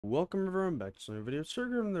Welcome everyone back to another video. So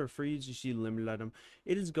we're the free UGC limited item.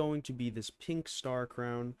 It is going to be this pink star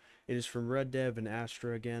crown. It is from Red Dev and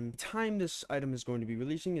Astra again. The time this item is going to be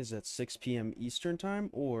releasing is at 6 p.m. Eastern time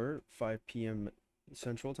or 5 p.m.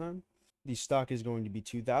 Central time. The stock is going to be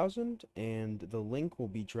 2,000 and the link will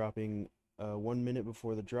be dropping 1 minute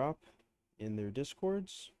before the drop in their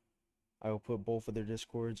discords. I will put both of their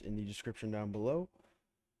discords in the description down below.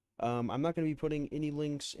 I'm not going to be putting any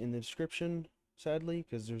links in the description, sadly,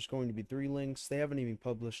 because there's going to be 3 links. They haven't even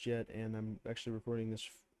published yet, and I'm actually recording this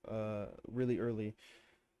really early.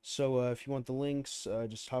 So if you want the links,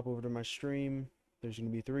 just hop over to my stream. There's going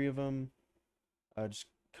to be 3 of them. Just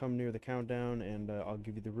come near the countdown, and I'll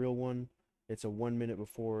give you the real one. It's a 1 minute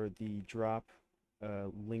before the drop,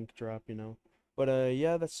 link drop, you know. But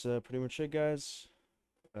yeah, that's pretty much it, guys.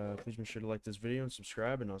 Please make sure to like this video and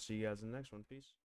subscribe, and I'll see you guys in the next one. Peace.